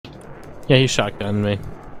Yeah, he shotgunned me.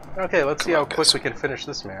 Okay, let's see how quick we can finish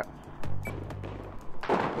this map.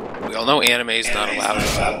 We all know anime's not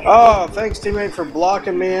allowed. Oh, thanks teammate for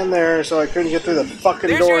blocking me in there so I couldn't get through the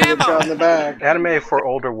fucking door and get shot in the back. Anime for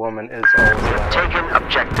older women is always allowed. Taken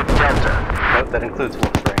objective Delta. That includes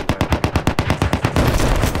Wolfspring.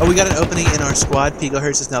 Oh, we got an opening in our squad.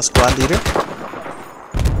 Picohertz is now squad leader.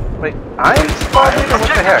 Wait, I'm squad leader? What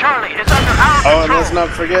the heck? Charlie is under our Oh, and let's not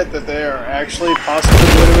forget that they are actually possibly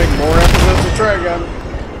going to make more episodes of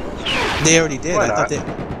Trigun. They already did. Why I thought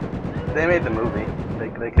not? They made the movie.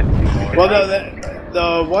 They could do more. Well, no,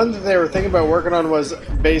 the one that they were thinking about working on was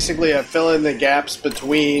basically a fill in the gaps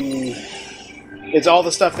between. It's all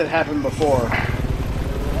the stuff that happened before.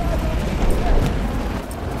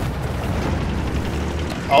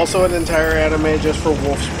 Also, an entire anime just for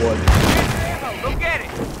Wolfswood. Go get it.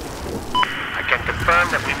 I can confirm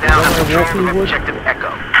that we now have control of objective Echo.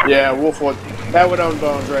 Yeah, Wolfwood. That would own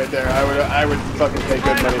Bones right there. I would fucking pay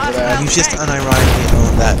good money for that. you just unironically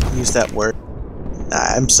own that. Use that word.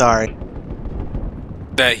 I'm sorry.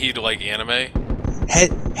 That he'd like anime?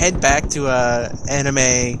 Head back to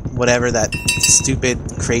anime, whatever that stupid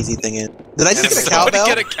crazy thing is. Did I just get a cowbell?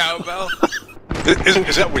 Get a cowbell?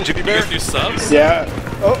 Is that Widgety Bear? New subs? Yeah.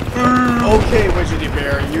 Oh, okay, Widgety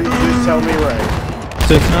Bear. You just tell me right.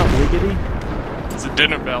 So it's not wiggity? It's a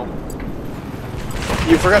dinner bell.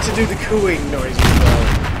 You forgot to do the cooing noises,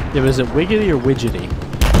 though. Yeah, but is it wiggity or widgety?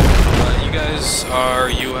 You guys are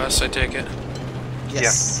US, I take it?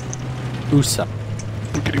 Yes. USA.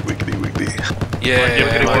 Wiggity, wiggity, wiggity. Yeah,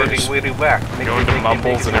 Wiggity whack. Go into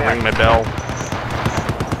mumbles and I ring my bell.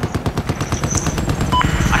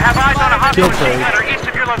 I have eyes on a hostile Field machine trade. gunner east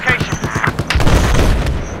of your location.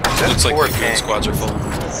 Looks like Four the field tank. squads are full.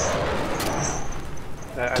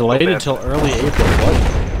 I Delayed feel bad. until early April. What?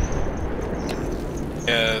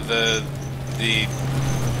 Yeah,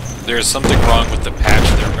 there's something wrong with the patch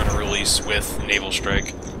they're going to release with Naval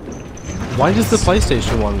Strike. Why does the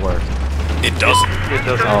PlayStation one work? It doesn't. It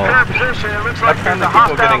doesn't. Oh. Third position. It looks like I've there's found a that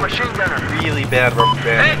people hostile are machine gunner. getting really bad rubber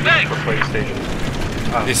bands for PlayStation.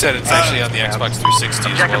 They said it's actually on the Xbox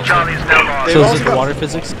 360 as Objective well. Charlie is now lost. They've So also is it the got- water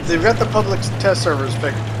physics? They've got the public test servers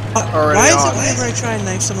picked already Why is it on. whenever I try and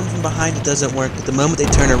knife someone from behind, it doesn't work, but the moment they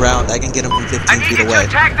turn around, I can get them from 15 I need feet you to away?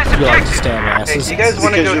 attack this You like to objective. stab Hey, asses. do you guys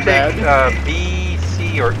want to Because go you're take bad? B,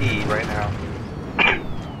 C, or E right now?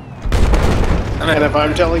 And if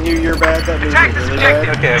I'm telling you you're bad, that means Attack you're this really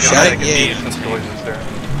objective. bad. Okay, I Shut gotta it, take a yeah. beat since Poison's there.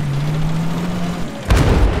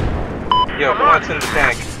 Yo, who wants in the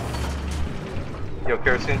tank? Yo,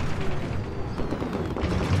 kerosene?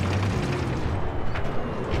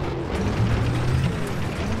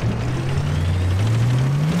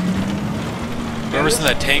 Whoever's in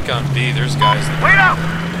that tank on B, there's guys in Wait up!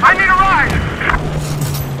 I need a ride.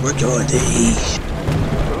 We're going to E.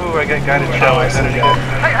 Ooh, I got guided shell.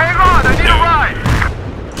 Hey, hang on! I need a ride.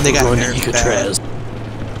 They got Going to nerfed bad. Alcatraz.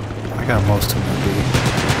 I got most of them, dude.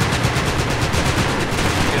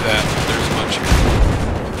 Look at that. There's a bunch.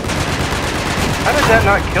 How did that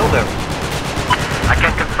not kill them? I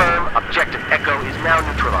can confirm objective Echo is now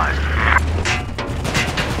neutralized.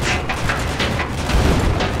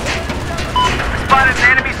 Spotted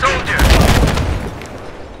an enemy soldier.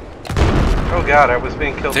 Oh god, I was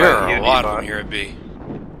being killed There by are a a lot of bot. them here at B.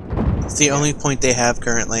 It's the only point they have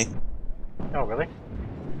currently. Oh, really?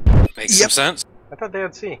 Makes some sense. I thought they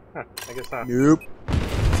had C. Huh, I guess not. Nope.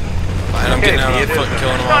 Fine, I'm Okay, getting out B on it foot is and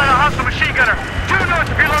killing them Spotted a all. hostile machine gunner. Due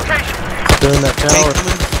north of your location. Still in that Tank tower.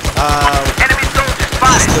 coming. Enemy soldier East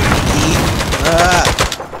spotted. of E.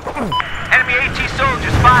 Enemy AT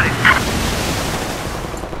soldier spotted.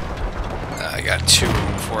 I got two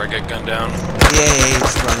before I get gunned down. Yeah,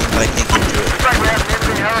 he's running, but I can't get to it. Looks like we have an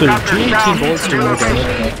enemy So helicopter G18 south bullets east of do your more location.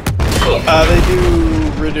 damage. They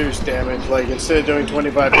do reduce damage. Like, instead of doing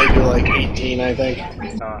 25, they do like 18, I think.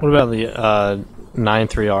 What about the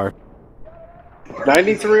 9-3R?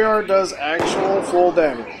 93R does actual full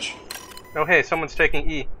damage. Oh hey, someone's taking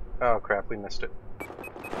E. Oh crap, we missed it.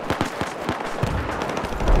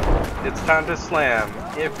 It's time to slam,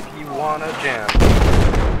 if you wanna jam.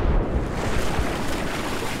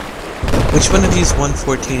 Which one of you is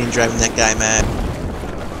 114 and driving that guy mad?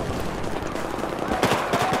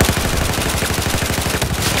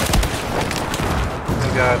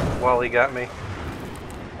 Oh god, Wally got me.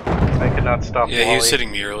 I could not stop Yeah, Wally. he was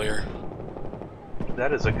hitting me earlier.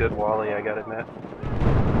 That is a good Wally, I gotta admit.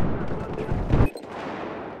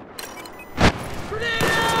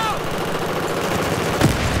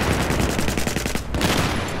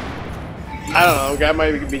 I don't know, guy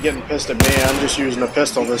might be getting pissed at me. I'm just using a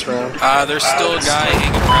pistol this round. There's still a guy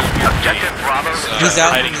hanging around here. He's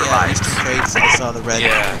out in hiding the eastern crates. I saw the red.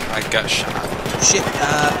 Yeah, I got shot. Shit,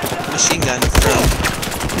 machine gun from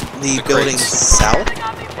the building crates. south.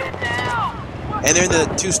 And they're in the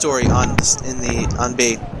two-story on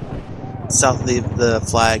B. South of the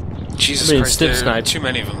flag. Jesus I mean, Christ, stiff there are snipe. too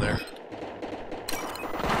many of them there.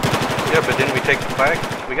 Yeah, but didn't we take the flag?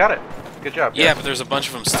 We got it. Good job. Yeah, but there's a bunch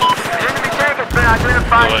of them still. Enemy tank has been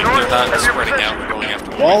identified They're north not of your spreading position. out. We're going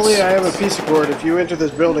after Wally, points. I have a piece of cord. If you enter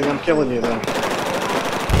this building, I'm killing you then.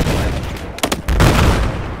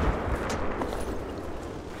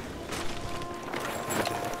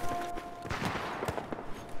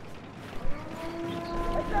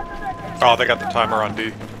 Oh, they got the timer on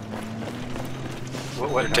D.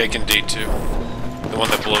 What? They're taking D2. The one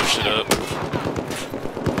that blows shit up.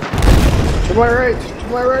 To my right! To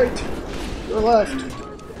my right! Your left.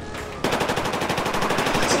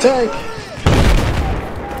 It's a tank!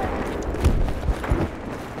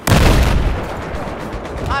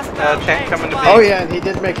 Tank coming to B. Oh yeah, and he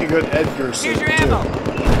did make a good Edgar suit too.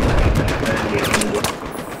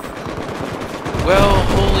 Well,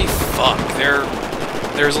 holy fuck.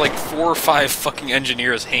 There's like 4 or 5 fucking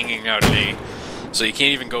engineers hanging out at E. So you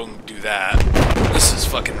can't even go and do that. This is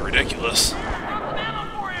fucking ridiculous.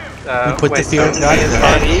 Put the fear in God in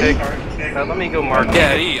there. Let me go mark.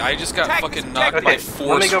 Yeah, E, I just got fucking knocked by Okay, 4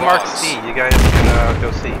 let me go mark spots. C. You guys can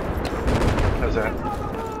go C. How's that?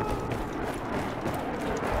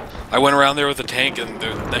 I went around there with a tank, and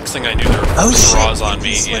the next thing I knew, there were Oh straws shit! on You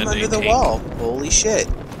me can swim and under a the tank. wall. Holy shit!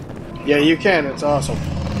 Yeah, you can. It's awesome.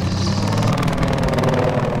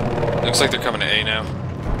 Looks like they're coming to A now.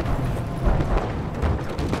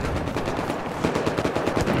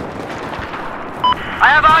 I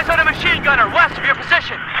have eyes on a machine gunner west of your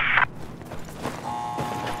position.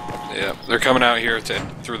 Yeah, they're coming out here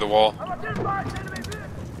through the wall.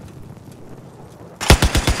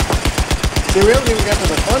 See, we haven't even got to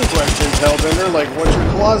the fun questions, Hellbender, like what's your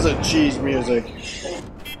closet cheese music?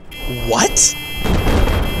 What?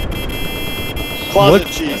 Closet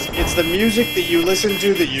cheese. It's the music that you listen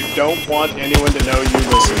to that you don't want anyone to know you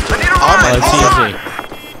listen to. Oh, it's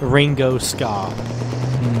easy. Ringo Ska.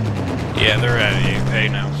 Yeah, they're at A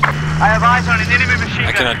now. I have eyes on an enemy machine gunner.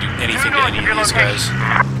 I cannot do anything to any of these guys.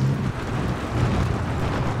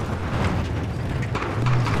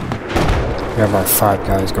 We have our 5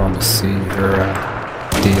 guys going to C or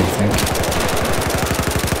D, I think.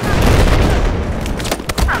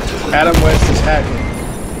 Adam West is hacking.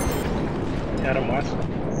 Adam West?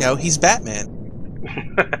 No, he's Batman.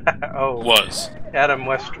 Oh. Was. Adam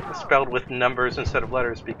West spelled with numbers instead of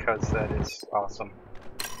letters because that is awesome.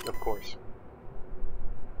 Of course.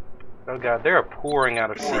 Oh god, they're pouring out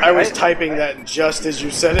of C. I was typing that just as you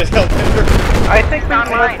said it, Hellbender. I think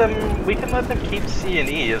we can let them keep C and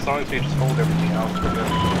E as long as we just hold everything else. We're good.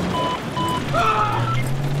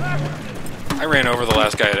 I ran over the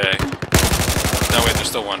last guy at A. No, wait, there's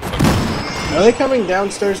still one. Fuck. Are they coming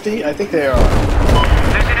downstairs D? I think they are.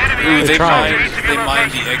 There's an enemy. Ooh, they tried.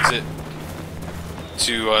 mined the exit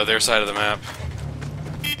to their side of the map.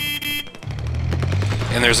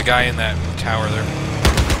 And there's a guy in that tower there.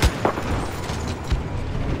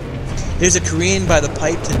 There's a Korean by the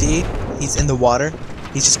pipe to D. He's in the water.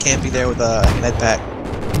 He's just camping there with a med pack.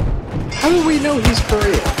 How do we know he's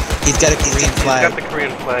Korean? He's got a Korean He's flag. got the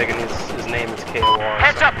Korean flag and his name is KOR.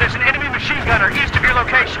 Heads up, there's an enemy machine gunner east of your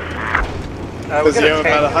location. We Does he have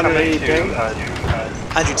about 180 ping?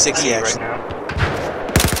 160 right actually. now.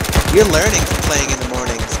 You're learning from playing in the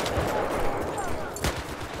mornings.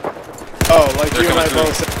 Oh, like They're you and I coming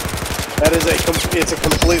both said. That is it's a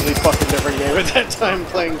completely fucking different game at that time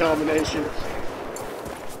playing Domination.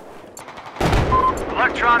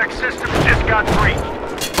 Electronic systems just got breached.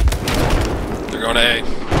 They're going to A.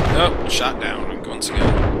 Oh, shot down once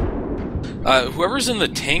again. Whoever's in the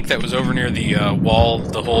tank that was over near the wall,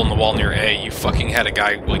 the hole in the wall near A, you fucking had a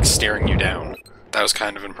guy, like, staring you down. That was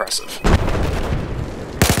kind of impressive.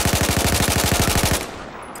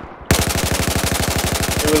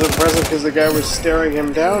 It was impressive because the guy was staring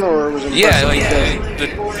him down, or it was impressive Yeah, like,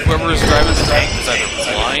 because... whoever was driving the tank was either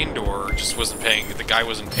blind or just wasn't paying, the guy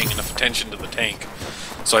wasn't paying enough attention to the tank.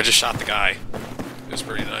 So I just shot the guy. It was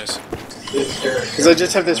pretty nice. Because I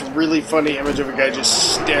just have this really funny image of a guy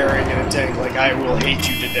just staring at a tank like, I will hate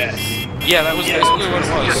you to death. Yeah, that was basically what it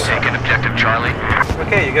Just was. taking objective Charlie.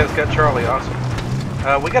 Okay, you guys got Charlie, awesome.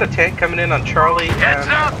 We got a tank coming in on Charlie. Heads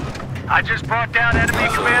up! I just brought down enemy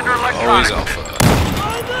commander electronics. Always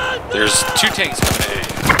alpha. There's 2 tanks coming to A.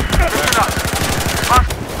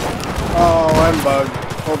 Oh, I'm bugged.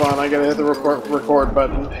 Hold on, I gotta hit the record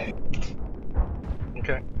button.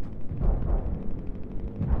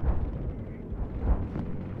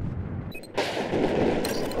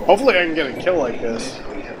 Hopefully I can get a kill like this.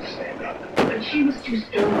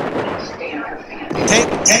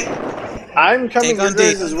 Tank! I'm coming Tank on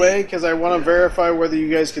your D. guys' way because I want to verify whether you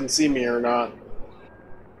guys can see me or not.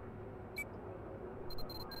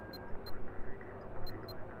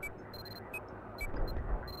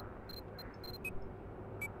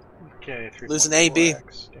 Okay, Losing A, B.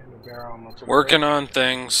 Working on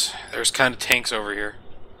things. There's kind of tanks over here.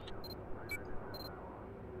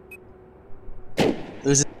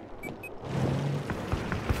 Losing.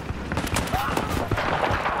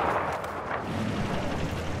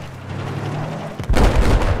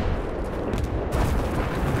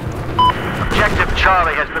 Objective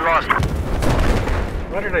Charlie has been lost.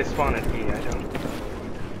 Why did I spawn at E? I don't.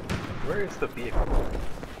 Where is the vehicle?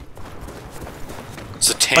 It's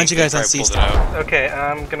a tank. Bunch of guys on I C pulled it still. out. Okay,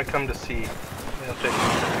 I'm gonna come to C. I'll take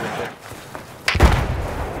it.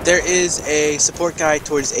 There is a support guy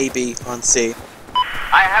towards AB on C.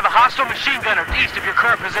 I have a hostile machine gunner east of your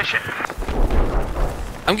current position.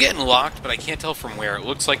 I'm getting locked, but I can't tell from where. It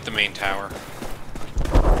looks like the main tower.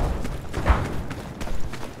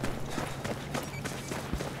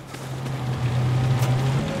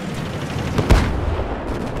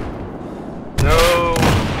 No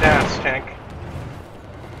pass, tank.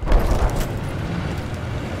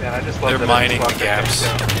 Man, I just love They're that mining I the just locked that gaps.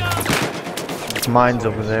 tank down. There's mines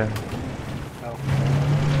over there.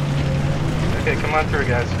 Okay, come on through,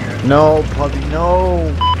 guys. No, puppy,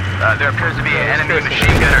 no! There appears to be an enemy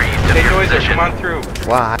machine gunner east of Hey, your Noiser, position. come on through.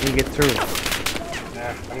 Wow, how do you get through?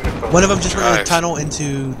 Yeah, I'm gonna close. One of them just went in the Drive. tunnel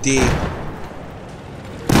into D.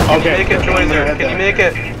 Can you make it, Noiser? Can you make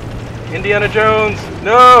it? Indiana Jones!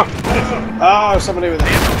 No! Oh, somebody with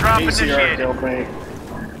Vehicle drop an ACR initiated. killed me.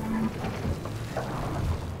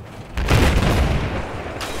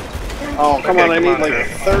 Oh, come Okay, on, I come need on, like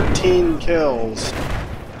sir. 13 kills.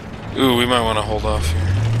 Ooh, we might want to hold off here.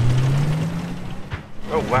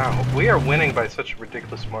 Oh wow, we are winning by such a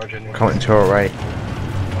ridiculous margin. Coming to our right.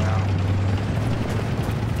 Wow.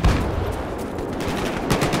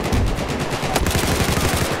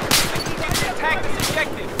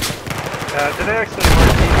 Did I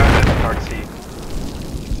accidentally mark C? I'm at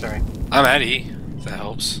Mark C. Sorry. I'm at E, if that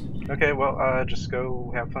helps. Okay, well, just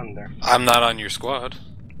go have fun there. I'm not on your squad.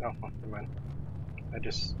 Oh, well, never mind. I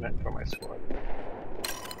just meant for my squad.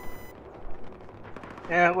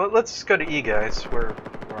 Yeah, well, let's go to E, guys. We're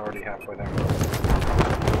already halfway there.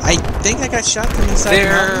 I think I got shot from inside the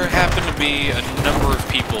There mountain. happen to be a number of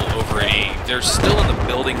people over at E. They're still in the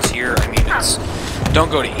buildings here. I mean, it's... Don't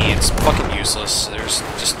go to E. It's fucking useless. There's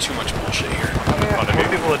just too much bullshit here. Oh, yeah, the more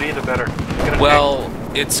people at E, the better. Well,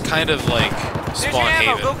 it's kind of like spawn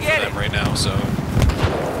haven for them right now, so...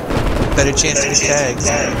 Better chance to get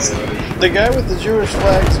tags. The guy with the Jewish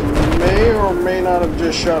flags may or may not have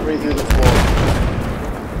just shot me through the floor.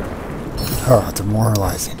 Oh,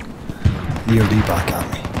 demoralizing. EOD bot got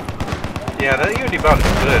me. Yeah, that UD bot is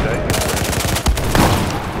good.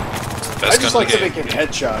 I just like to make him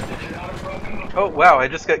headshot. Oh wow, I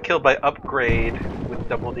just got killed by Upgrade with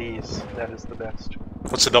double Ds. That is the best.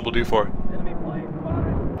 What's the double D for?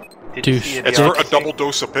 Did you Douche. see It's for a Idiocracy? double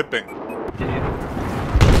dose of pipping. Did you?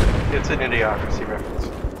 It's an Idiocracy reference.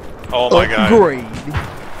 Oh my god. Great.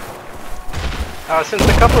 Since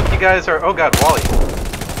a couple of you guys are... Oh god, Wally.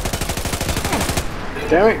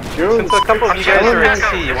 Damn it, Jones. Since a couple of you guys are at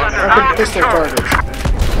C, you want Rapid to... pistol targets.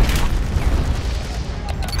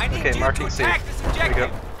 Okay, marking C. Here we go.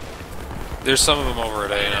 There's some of them over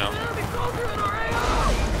at A now.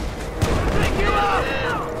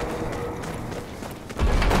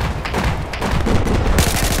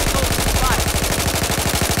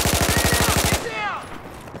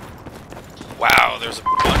 Wow, there's a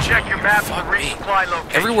bunch Check of your them. map for Fuck the me. resupply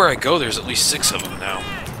location. Everywhere I go, there's at least 6 of them now.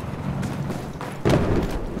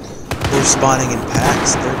 They're spawning in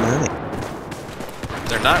packs. They're learning.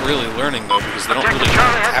 They're not really learning, though, because they don't Objective really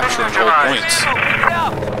Charlie has capture been and hold neutralized.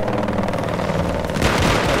 points.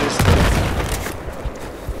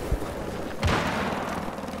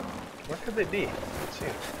 Where could they be? Let's see.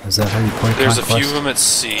 Is that how you play There's a Conquest? few of them at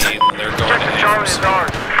C, and they're going Objective to Charlie A. is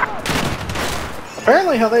ours.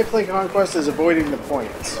 Apparently how they play Conquest is avoiding the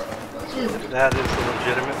points. That is a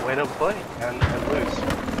legitimate way to play and lose.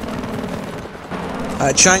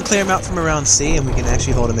 Try and clear them out from around C, and we can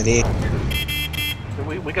actually hold them at E.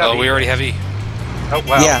 We got Oh, we E. already have E. Oh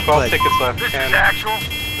wow, Yeah, 12 but- tickets left. This is And actual.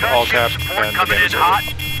 All Gunship caps support and the coming game in is over. hot.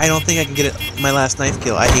 I don't think I can get it, my last knife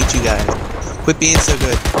kill. I hate you guys. Quit being so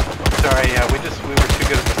good. sorry, yeah, we were too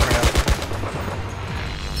good at this round.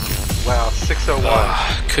 Wow,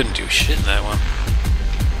 601. Couldn't do shit in that one.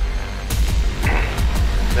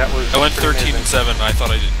 That was I went pretty 13 and amazing. 7, and I thought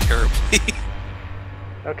I did terribly.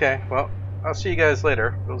 Okay, well, I'll see you guys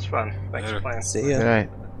later. It was fun. Thanks Later. for playing. See ya. Good night.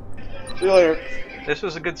 See you later. This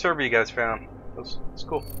was a good server you guys found. It's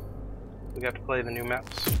cool. We got to play the new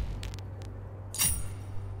maps.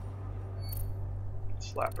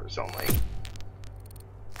 Slappers only.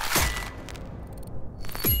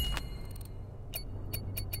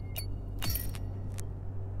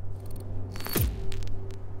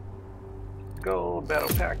 Gold battle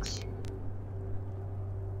packs.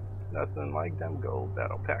 Nothing like them gold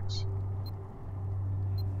battle packs.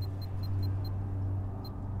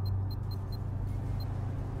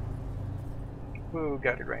 Ooh,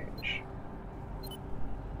 guided range.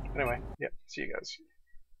 Anyway, yeah, see you guys.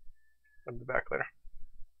 I'll be back later.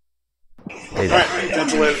 Hey, Alright,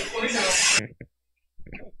 catch you later.